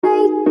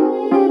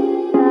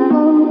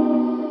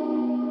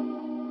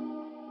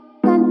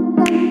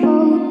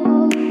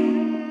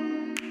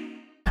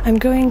I'm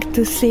going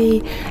to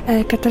see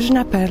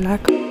Katarzyna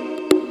Perlak,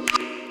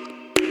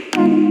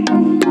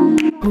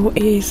 who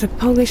is a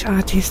Polish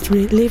artist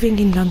living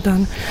in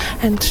London,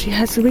 and she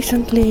has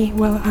recently,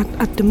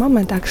 at the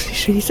moment actually,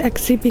 she's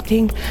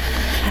exhibiting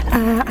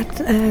at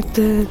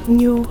the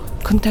New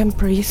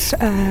Contemporaries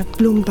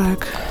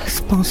Bloomberg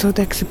sponsored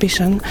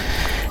exhibition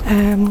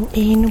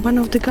in one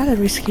of the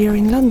galleries here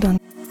in London.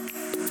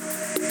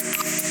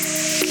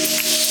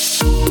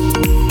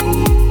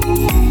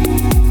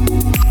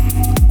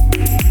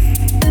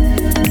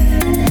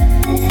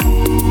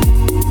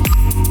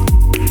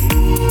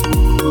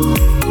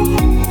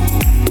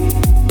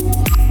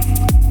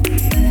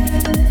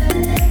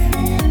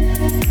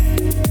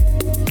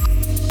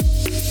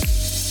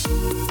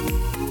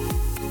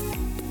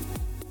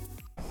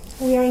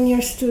 We are in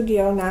your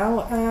studio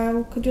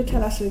now. Could you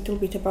tell us a little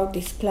bit about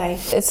this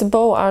place? It's a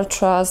Bow Art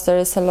Trust. There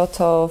is a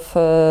lot of.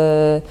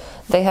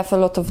 They have a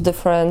lot of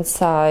different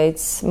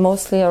sites,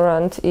 mostly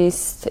around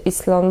East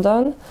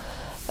London.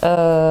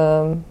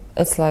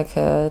 It's like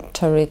a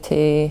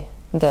charity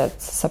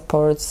that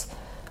supports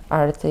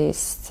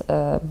artists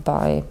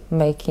by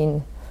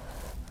making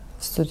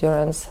studio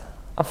rents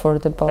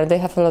affordable. They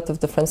have a lot of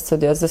different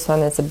studios. This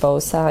one is a Bow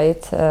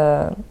site,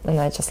 and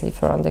I just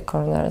live around the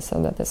corner,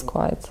 so that is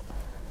quite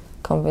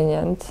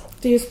convenient.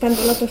 Do you spend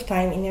a lot of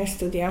time in your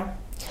studio?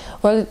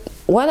 Well,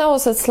 when I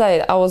was at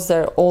Slade, I was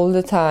there all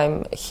the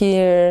time.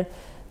 Here,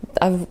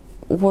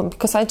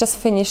 because I just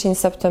finished in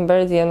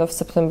September, the end of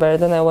September,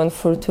 then I went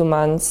for 2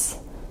 months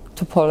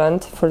to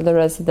Poland for the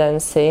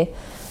residency.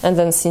 And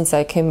then since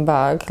I came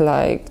back,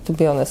 to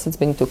be honest, it's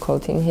been too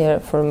cold in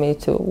here for me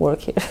to work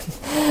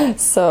here.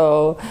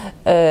 So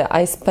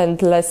I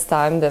spent less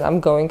time than I'm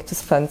going to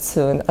spend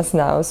soon, as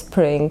now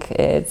spring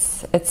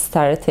it's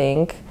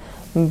starting.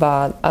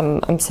 But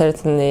I'm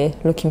certainly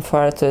looking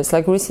forward to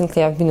it.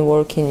 Recently I've been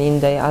working in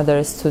the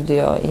other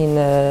studio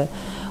in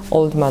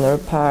Old Manor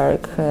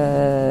Park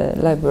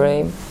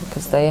library,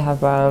 because they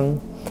have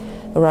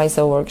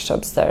Riser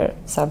workshops there.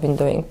 So I've been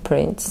doing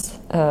prints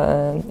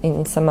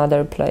in some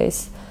other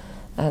place.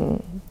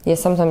 And yeah,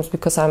 sometimes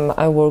because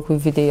I work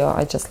with video,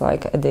 I just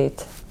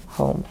edit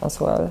home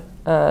as well.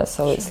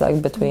 So it's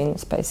between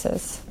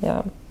spaces,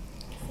 yeah.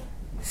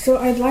 So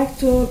I'd like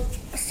to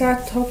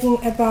start talking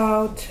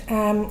about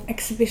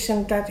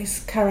exhibition that is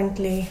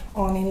currently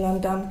on in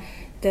London,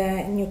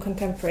 the New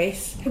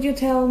Contemporaries. Could you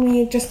tell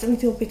me just a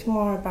little bit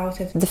more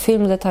about it? The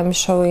film that I'm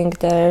showing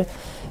there,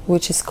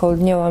 which is called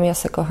Nieła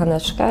Miasa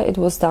Kochaneczka, it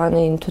was done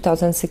in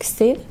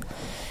 2016.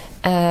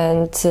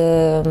 And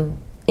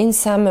in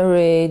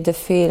summary, the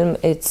film,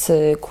 it's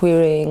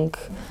queering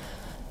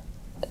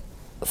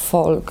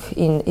folk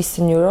in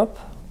Eastern Europe,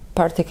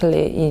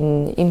 particularly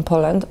in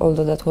Poland,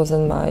 although that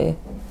wasn't my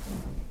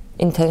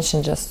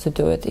intention just to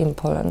do it in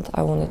Poland.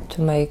 I wanted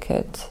to make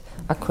it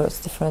across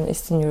different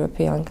Eastern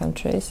European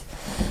countries.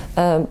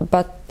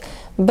 But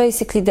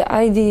basically the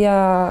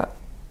idea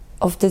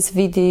of this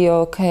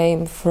video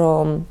came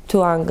from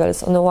 2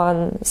 angles. On the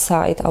one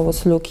side, I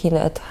was looking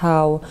at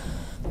how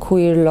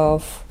queer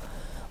love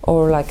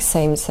or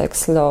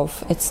same-sex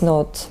love, it's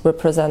not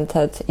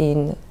represented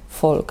in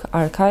folk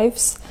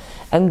archives.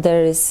 And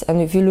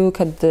if you look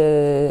at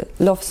the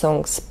love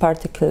songs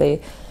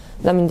particularly,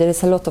 there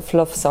is a lot of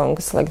love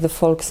songs, the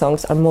folk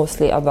songs are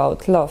mostly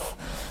about love,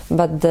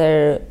 but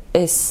there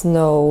is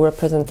no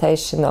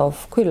representation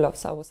of queer love.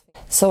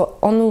 So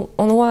on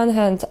one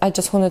hand, I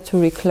just wanted to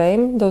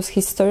reclaim those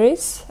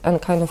histories and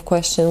kind of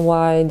question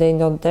why they're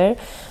not there.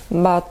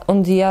 But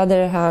on the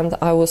other hand,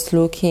 I was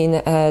looking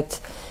at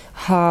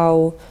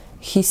how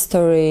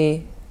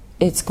history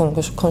is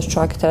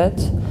constructed,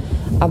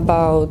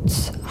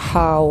 about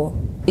how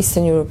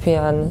Eastern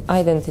European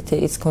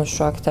identity is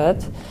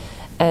constructed,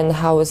 and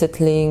how is it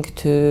linked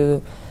to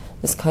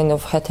this kind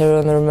of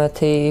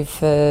heteronormative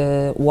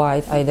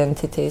white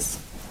identities.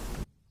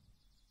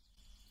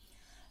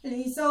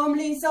 Lisom,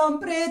 lisom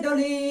pry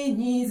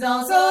dolini,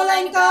 za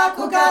soleńka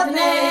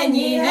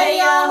kukadneni,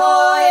 heja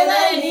hoj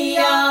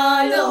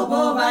lenia,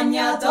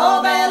 lubowania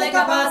to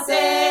wielka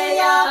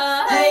paseja,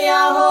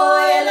 heja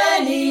hoj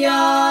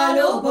lenia,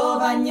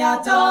 lubowania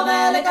to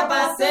wielka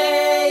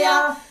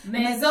paseja.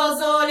 My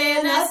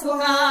zozole nas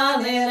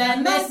słuchali,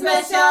 myśmy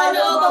się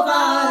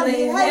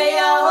lubowali,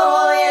 heja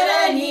hoj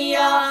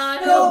lenia,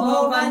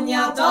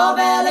 lubowania to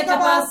wielka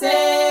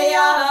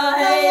paseja,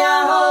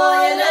 heja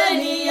hoj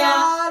lenia,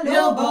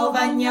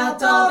 lubowania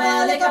to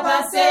wielka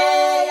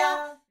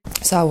paseja.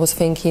 So I was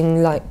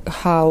thinking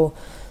how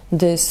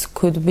this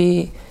could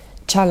be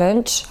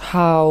challenged,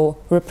 how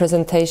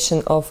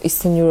representation of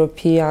Eastern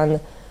European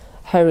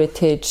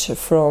heritage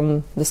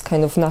from this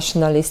kind of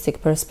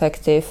nationalistic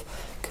perspective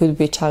could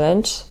be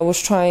challenged. I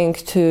was trying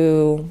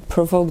to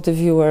provoke the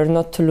viewer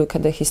not to look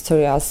at the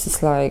history as this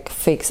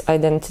fixed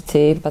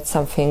identity, but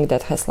something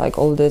that has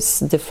all these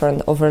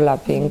different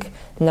overlapping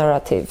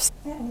narratives.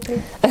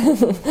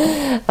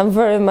 I'm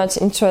very much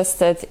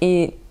interested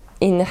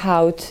in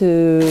how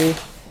to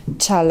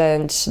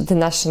challenge the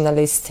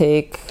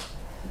nationalistic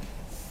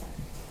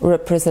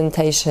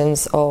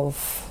representations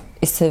of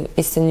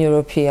Eastern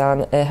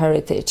European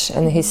heritage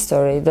and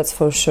history, that's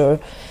for sure.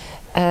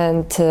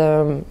 And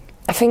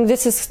I think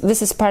this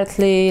is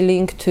partly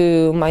linked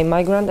to my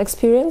migrant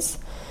experience,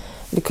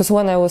 because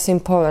when I was in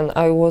Poland,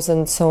 I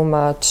wasn't so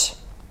much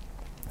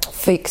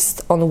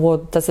fixed on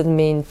what does it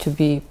mean to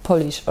be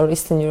Polish or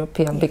Eastern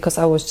European, because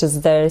I was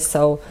just there,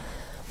 so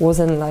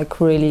wasn't like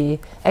really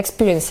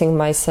experiencing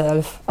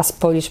myself as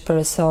Polish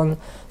person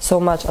so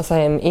much as I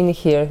am in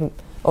here,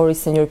 or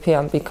Eastern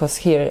European, because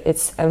here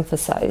it's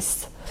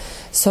emphasized.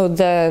 So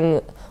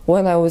then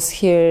when I was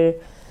here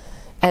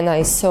and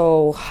I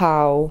saw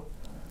how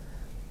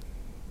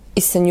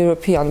Eastern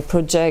European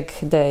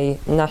project their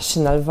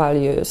national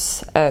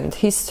values and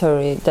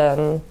history,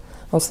 then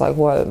I was like,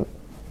 well,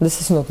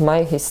 this is not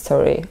my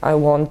history. I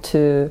want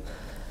to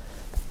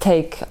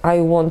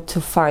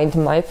find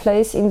my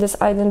place in this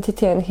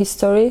identity and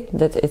history,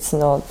 that it's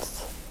not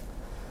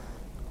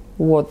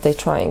what they're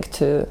trying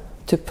to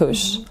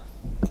push. Mm-hmm.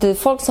 The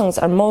folk songs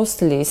are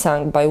mostly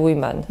sung by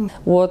women.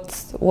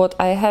 Mm-hmm. What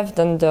I have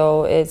done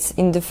though is,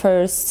 in the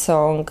first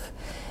song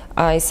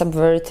I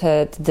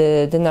subverted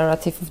the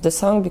narrative of the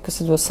song,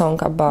 because it was song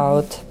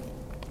about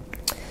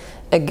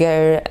a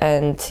girl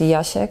and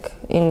Jasiek.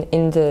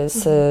 In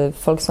this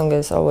folk song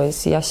is always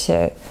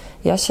Jasiek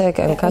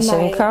and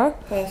Kasienka.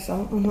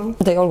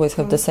 They always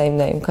have the same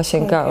name,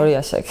 Kasienka or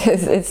Jasiek.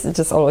 It's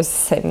just always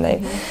the same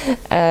name.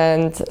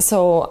 And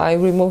so I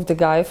removed the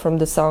guy from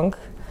the song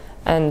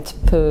and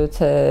put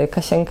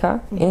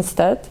Kasienka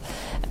instead.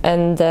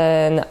 And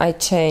then I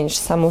changed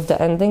some of the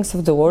endings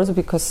of the words,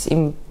 because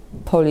in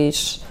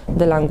Polish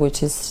the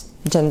language is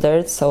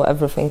gendered, so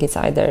everything is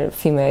either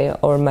female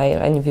or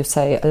male, and if you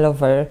say a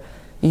lover,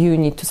 you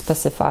need to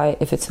specify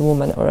if it's a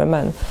woman or a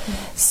man.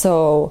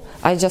 So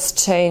I just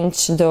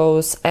changed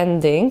those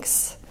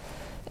endings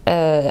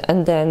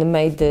and then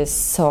made this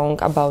song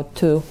about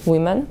two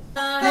women.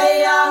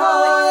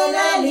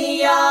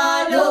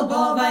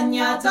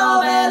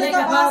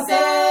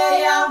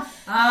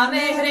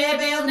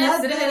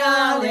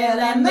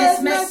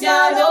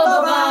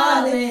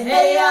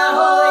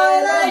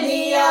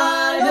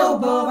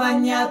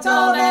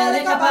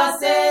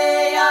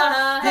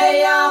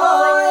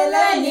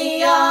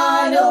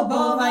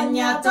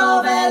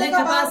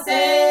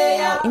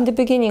 In the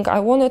beginning, I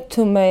wanted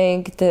to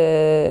make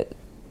the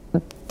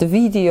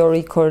video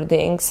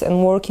recordings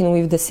and working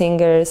with the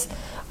singers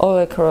all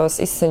across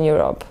Eastern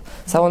Europe.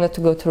 So I wanted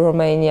to go to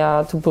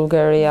Romania, to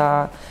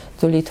Bulgaria,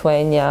 to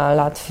Lithuania,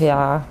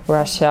 Latvia,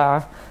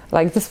 Russia.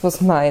 Like, this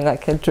was my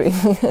a dream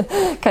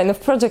kind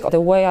of project.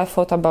 The way I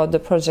thought about the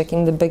project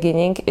in the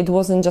beginning, it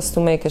wasn't just to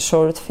make a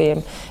short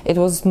film. It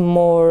was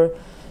more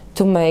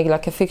to make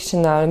like a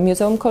fictional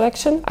museum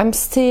collection. I'm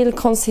still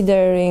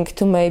considering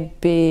to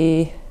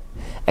maybe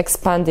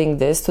expanding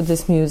this to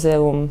this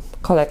museum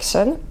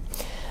collection.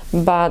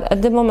 But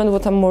at the moment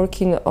what I'm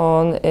working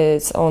on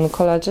is on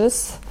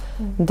collages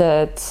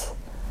that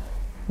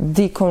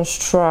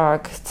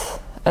deconstruct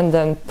and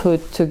then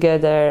put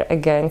together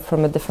again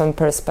from a different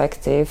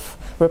perspective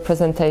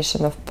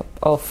representation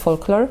of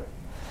folklore.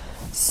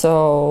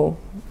 So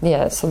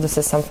yeah, so this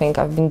is something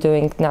I've been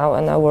doing now,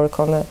 and I work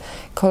on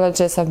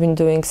collages. I've been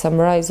doing some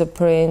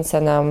rhizoprints,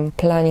 and I'm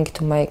planning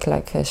to make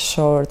like a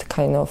short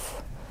kind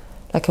of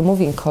like a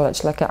moving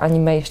collage, like an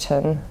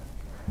animation.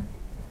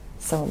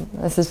 So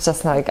this is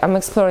just like, I'm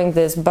exploring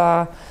this,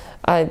 but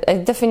I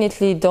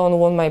definitely don't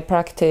want my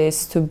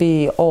practice to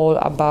be all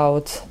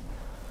about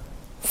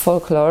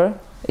folklore,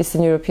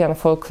 Eastern European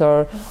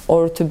folklore,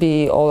 or to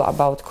be all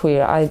about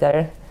queer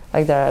either.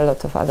 Like, there are a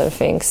lot of other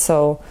things.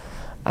 So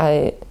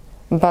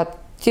but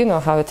you know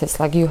how it is,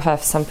 like you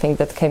have something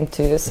that came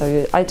to you,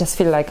 so I just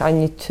feel like I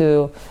need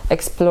to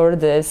explore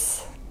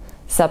this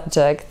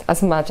subject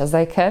as much as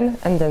I can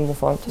and then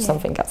move on to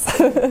something else.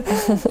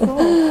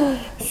 Cool.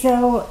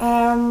 So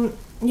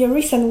your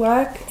recent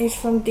work is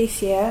from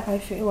this year,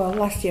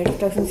 last year,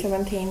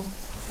 2017.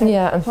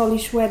 Yeah.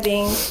 Polish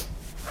wedding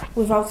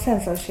without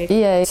censorship.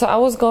 Yeah, so I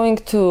was going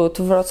to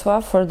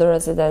Wrocław for the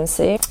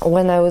residency.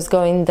 When I was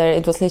going there,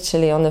 it was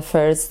literally on the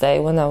first day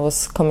when I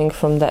was coming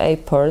from the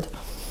airport.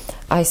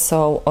 I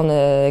saw on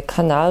a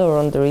canal or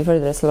on the river,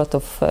 there's a lot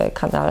of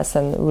canals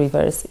and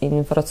rivers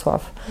in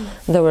Wrocław.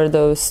 There were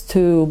those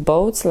two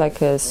boats, like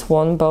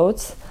swan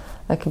boats,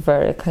 like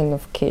very kind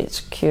of cute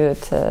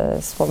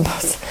swan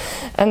boats.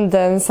 And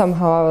then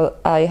somehow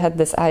I had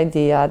this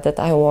idea that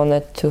I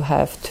wanted to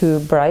have two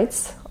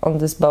brides on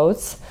these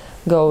boats,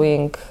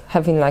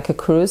 having like a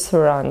cruise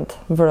around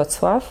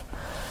Wrocław.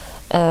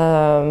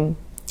 And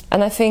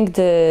I think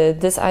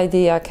this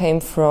idea came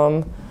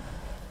from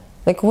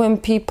like when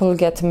people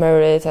get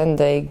married and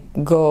they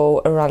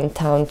go around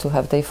town to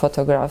have their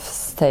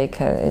photographs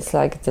taken. It's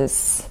like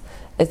this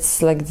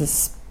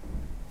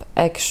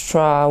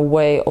extra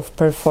way of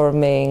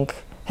performing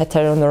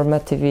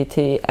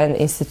heteronormativity and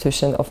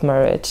institution of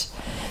marriage.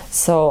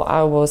 So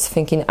I was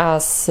thinking,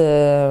 as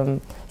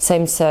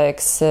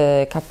same-sex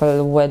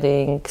couple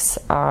weddings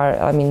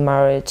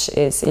marriage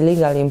is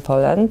illegal in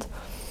Poland,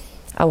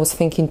 I was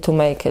thinking to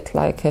make it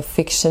like a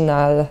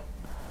fictional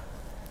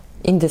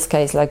in this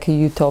case, like a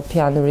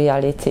utopian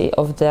reality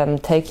of them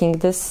taking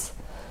this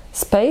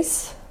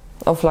space,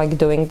 of like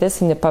doing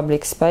this in the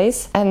public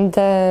space. And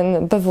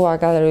then BWA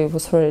Gallery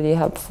was really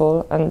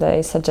helpful, and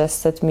they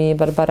suggested me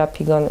Barbara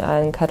Pigon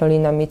and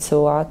Karolina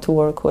Mitsuła to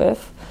work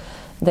with.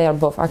 They are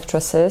both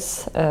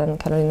actresses, and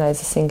Karolina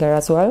is a singer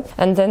as well.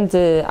 And then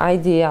the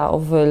idea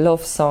of a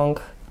love song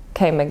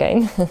came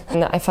again.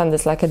 And I found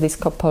this like a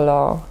disco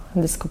polo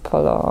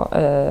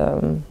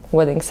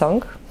wedding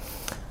song.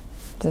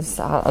 This is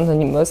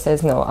anonymous,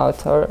 there's no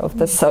author of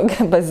the song,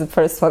 but it's the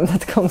first one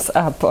that comes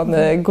up on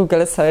a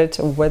Google search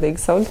of wedding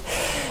song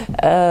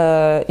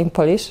in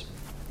Polish.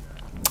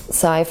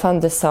 So I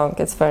found the song,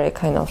 it's very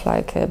kind of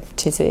like a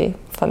cheesy,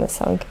 funny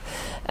song.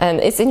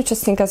 And it's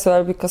interesting as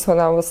well because when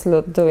I was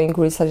doing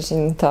research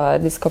into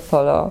disco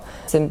polo,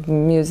 it's a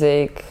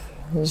music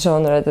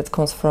genre that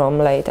comes from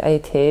late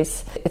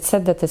 80s. It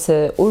said that it's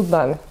a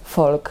urban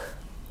folk.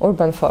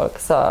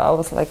 So I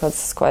was like, oh,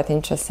 this is quite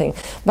interesting.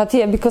 But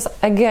yeah, because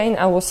again,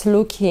 I was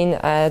looking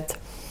at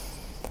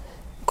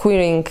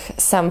queering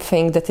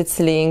something that it's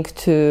linked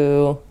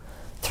to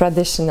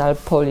traditional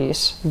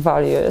Polish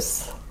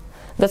values.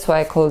 That's why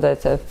I called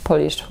it a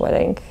Polish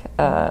wedding,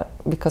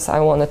 because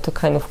I wanted to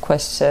kind of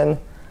question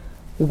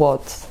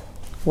what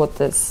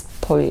this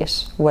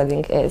Polish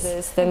wedding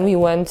is. Then we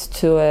went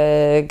to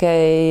a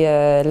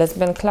gay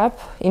lesbian club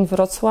in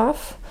Wrocław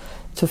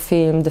to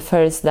film the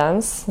first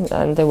dance,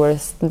 and they were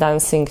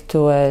dancing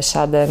to a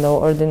Sade No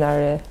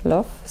Ordinary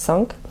Love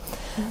song.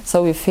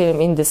 So we filmed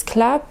in this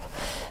club.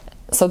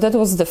 So that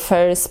was the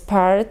first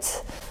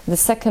part. The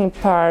second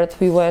part,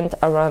 we went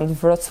around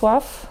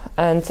Wrocław,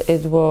 and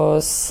it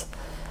was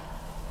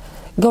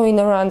going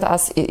around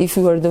as if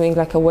we were doing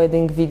like a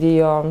wedding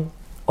video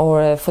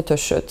or a photo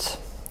shoot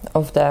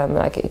of them,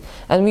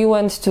 and we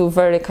went to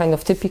very kind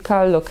of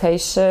typical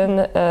location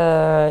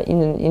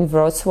in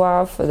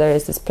Wrocław. There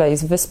is this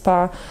place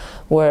Wyspa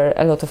where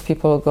a lot of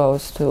people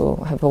goes to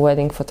have a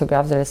wedding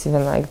photograph. There is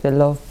even like the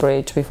Love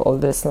Bridge with all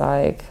this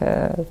like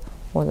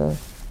what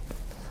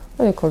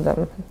do you call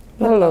them?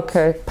 Not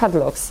locker,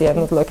 padlocks. Yeah,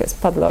 not lockers,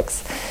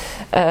 padlocks.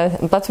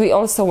 But we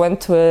also went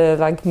to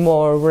like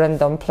more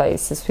random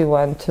places. We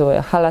went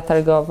to Hala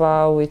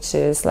Targowa, which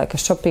is like a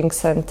shopping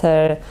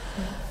center.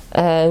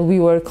 We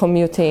were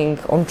commuting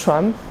on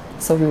tram,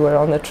 so we were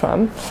on a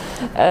tram.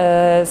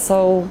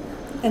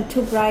 And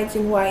two brides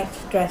in white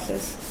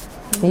dresses.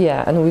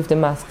 Yeah, and with the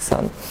masks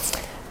on.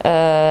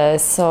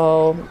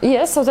 So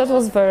that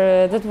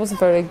was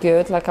very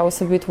good. Like I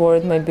was a bit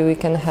worried maybe we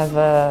can have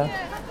a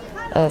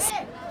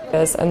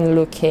and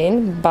look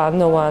in, but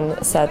no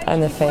one said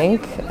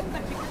anything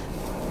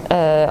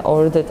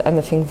or did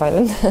anything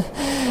violent.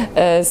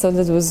 So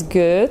that was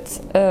good.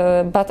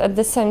 But at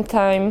the same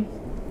time,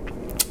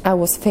 I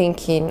was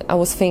thinking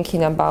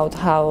about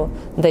how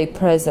their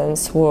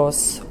presence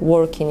was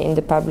working in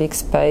the public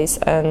space,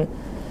 and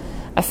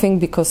I think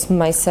because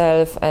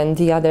myself and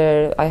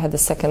I had a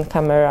second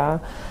camera,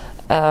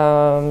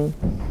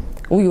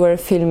 we were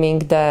filming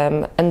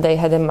them and they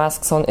had the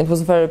masks on. It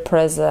was very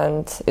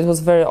present. It was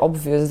very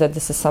obvious that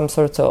this is some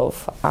sort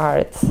of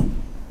art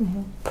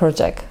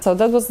project. So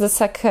that was the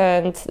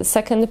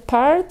second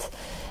part,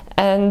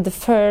 and the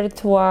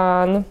third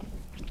one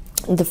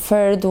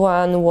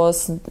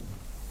was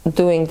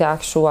doing the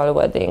actual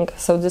wedding.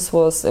 So it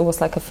was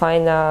like a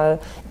final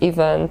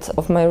event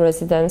of my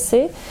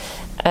residency,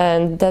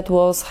 and that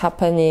was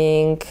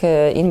happening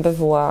in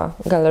BWA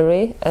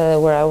Gallery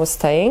where I was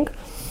staying.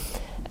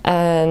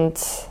 And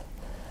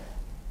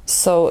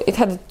so it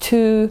had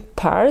two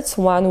parts.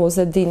 One was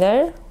a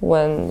dinner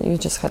when you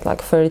just had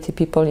like 30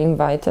 people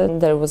invited.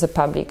 There was a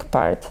public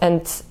part,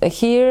 and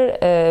here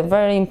a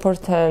very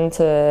important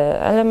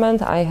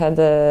element, I had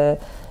a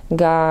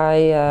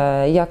guy,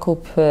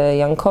 Jakub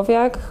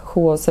Jankowiak,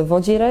 who was a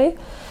wodzirej,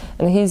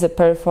 and he's a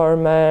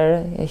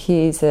performer,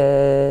 he's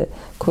a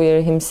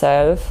queer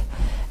himself,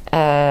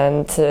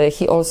 and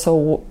he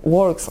also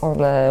works on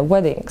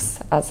weddings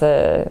as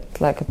a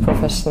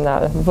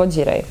professional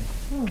wodzirej.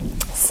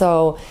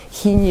 So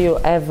he knew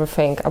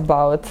everything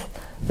about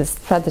this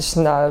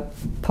traditional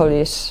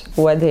Polish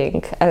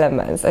wedding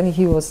elements, and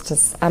he was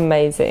just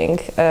amazing.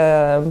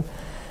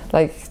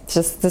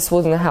 This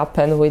wouldn't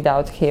happen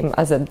without him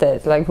as it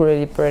did,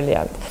 really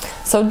brilliant.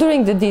 So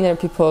during the dinner,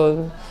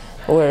 people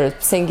were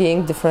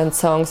singing different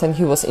songs, and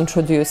he was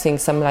introducing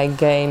some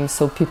games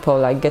so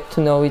people get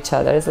to know each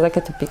other. It's like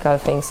a typical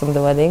thing from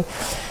the wedding.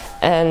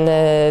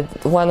 And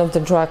one of the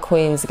drag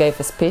queens gave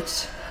a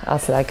speech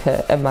as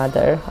a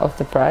mother of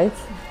the brides.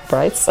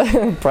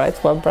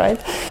 One bride.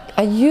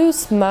 I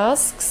use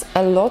masks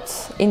a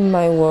lot in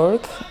my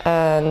work,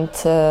 and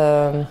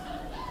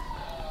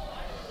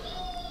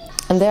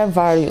there are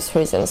various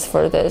reasons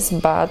for this,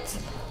 but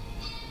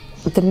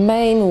the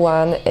main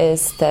one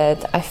is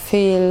that I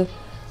feel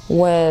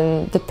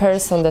when the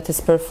person that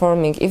is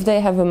performing, if they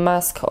have a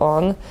mask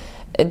on,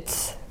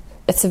 it's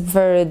a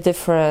very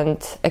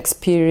different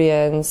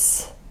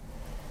experience.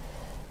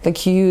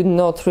 You're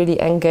not really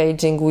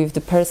engaging with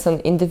the person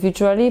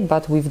individually,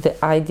 but with the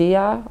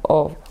idea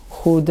of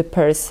who the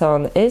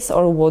person is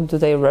or what do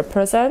they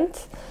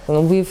represent.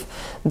 And with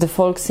the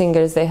folk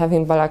singers they have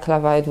in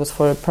Balaclava, it was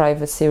for a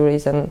privacy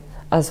reason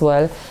as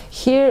well.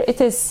 Here it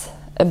is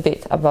a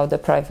bit about the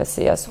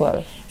privacy as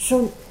well.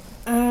 So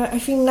I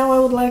think now I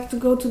would like to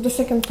go to the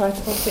second part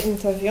of the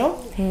interview.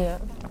 Yeah.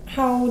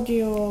 How would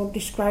you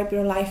describe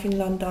your life in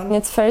London?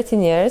 It's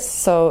 13 years,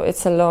 so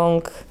it's a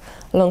long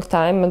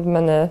time, and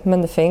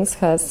many things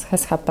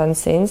has happened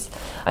since.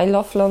 I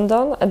love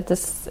London, and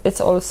it's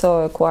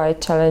also a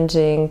quite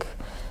challenging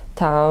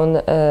town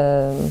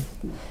in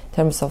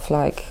terms of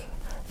like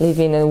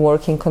living and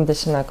working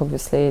condition. Like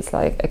obviously it's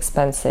like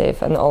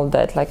expensive and all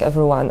that. Like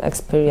everyone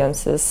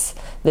experiences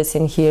this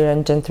in here,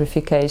 and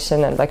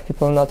gentrification and like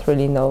people not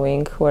really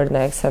knowing where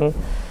next, and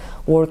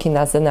working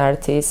as an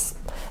artist,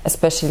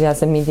 especially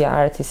as a media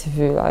artist, if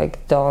you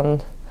like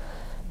don't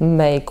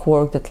make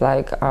work that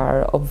like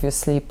are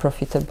obviously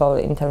profitable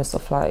in terms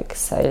of like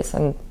sales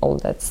and all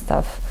that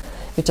stuff,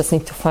 you just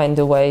need to find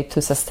a way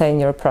to sustain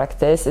your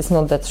practice. It's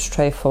not that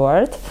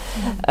straightforward.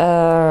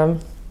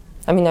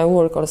 I mean, I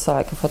work also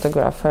like a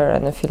photographer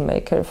and a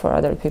filmmaker for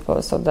other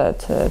people, so that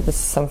this is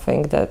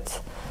something that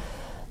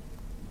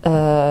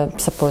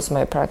supports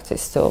my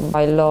practice too.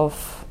 I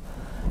love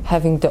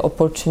having the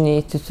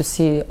opportunity to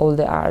see all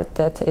the art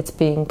that it's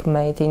being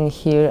made in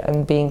here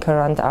and being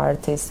around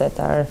artists that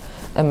are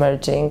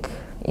emerging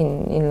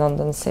in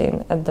London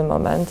scene at the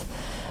moment.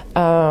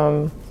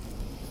 And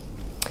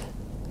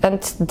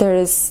there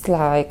is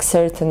like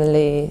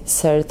certainly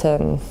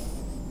certain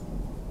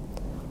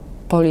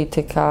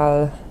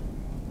political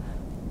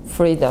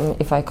freedom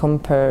if I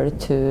compare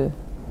to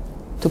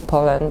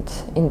Poland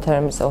in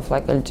terms of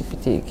like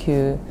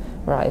LGBTQ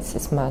rights.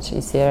 It's much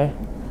easier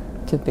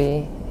to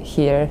be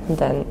here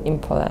than in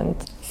Poland.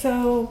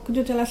 So could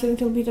you tell us a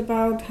little bit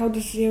about how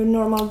does your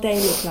normal day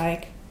look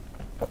like?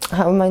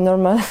 How my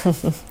normal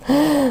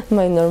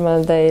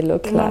day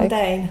look like?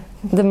 Mundane.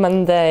 The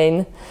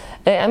mundane.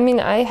 I mean,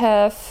 I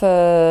have.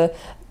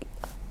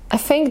 I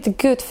think the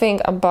good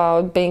thing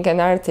about being an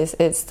artist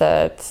is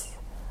that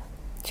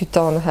you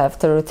don't have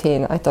the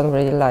routine. I don't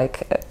really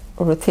like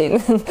routine,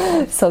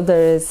 so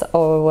there is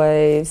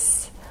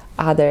always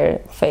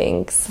other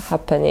things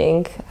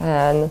happening,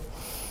 and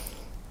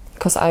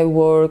because I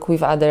work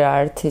with other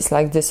artists,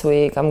 like this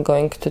week I'm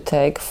going to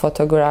take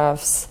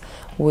photographs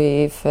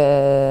with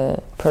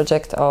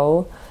Project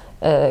O,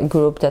 a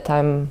group that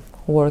I'm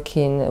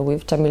working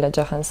with Jamila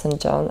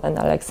Johansson-John and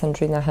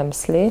Alexandrina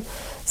Hemsley.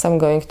 So I'm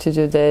going to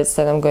do this,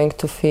 then I'm going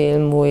to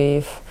film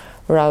with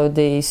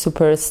Rowdy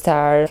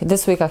Superstar.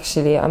 This week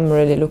actually I'm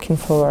really looking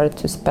forward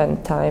to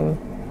spend time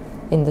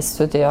in the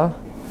studio.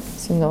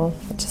 So, you know,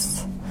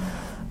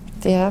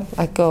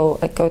 I go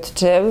to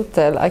gym,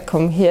 then I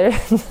come here,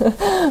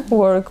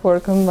 work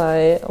on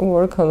my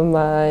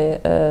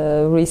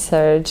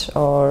research,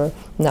 or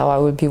now I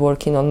will be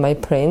working on my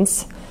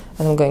prints,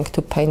 and I'm going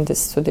to paint the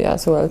studio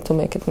as well to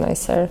make it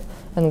nicer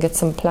and get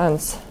some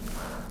plants.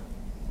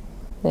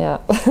 Yeah.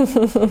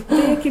 Do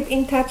you keep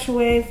in touch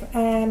with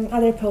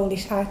other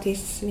Polish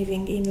artists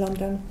living in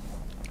London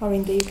or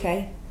in the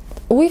UK?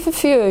 With a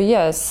few,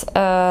 yes.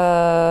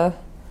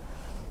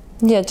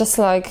 Yeah, just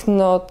like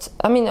not.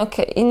 I mean,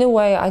 okay. In a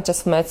way, I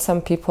just met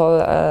some people.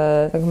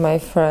 Like my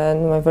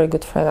very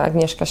good friend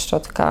Agnieszka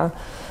Szczotka.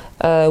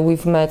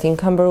 We've met in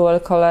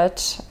Camberwell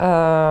College.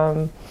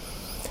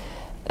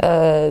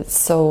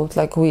 So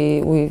like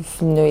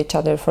we've knew each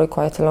other for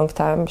quite a long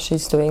time.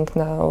 She's doing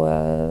now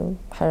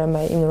her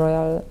MA in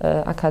Royal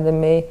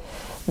Academy.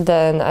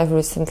 Then I've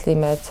recently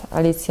met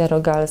Alicja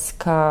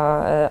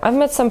Rogalska. I've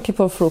met some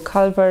people through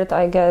Calvert,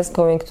 I guess,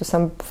 going to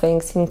some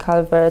things in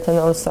Calvert, and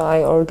also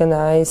I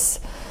organize,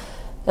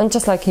 and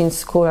just like in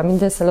school, I mean,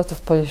 there's a lot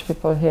of Polish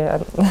people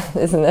here,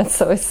 isn't it?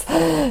 So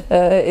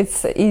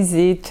it's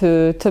easy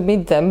to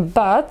meet them.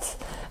 But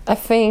I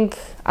think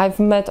I've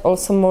met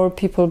also more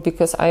people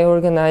because I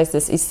organized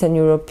this Eastern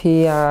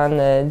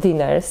European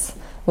dinners.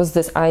 Was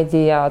this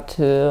idea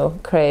to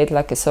create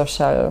like a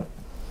social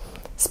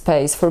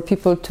space for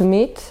people to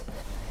meet.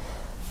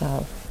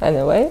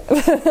 Anyway.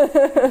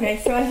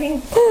 Okay, so I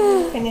think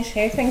we'll finish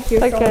here. Thank you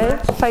so much. Okay,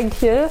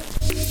 thank you.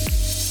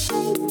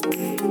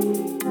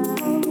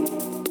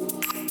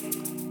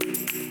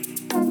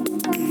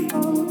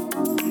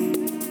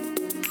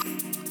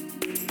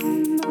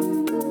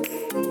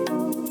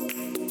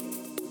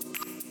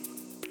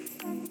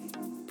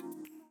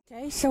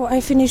 Okay, so I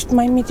finished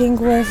my meeting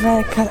with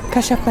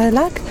Kasia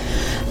Perlak.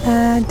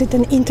 Did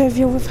an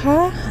interview with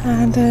her,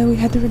 and we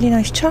had a really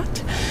nice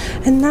chat.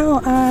 And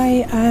now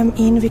I am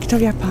in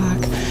Victoria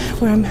Park,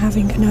 where I'm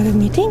having another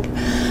meeting.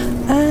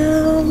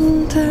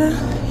 And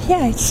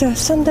yeah, it's a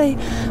Sunday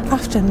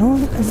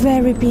afternoon,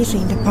 very busy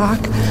in the park.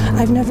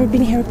 I've never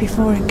been here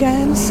before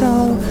again,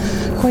 so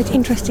quite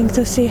interesting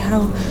to see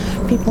how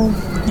people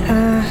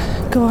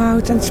go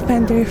out and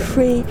spend their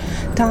free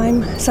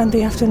time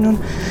Sunday afternoon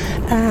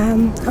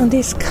on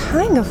this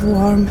kind of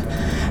warm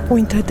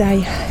winter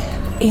day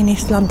in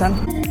East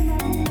London.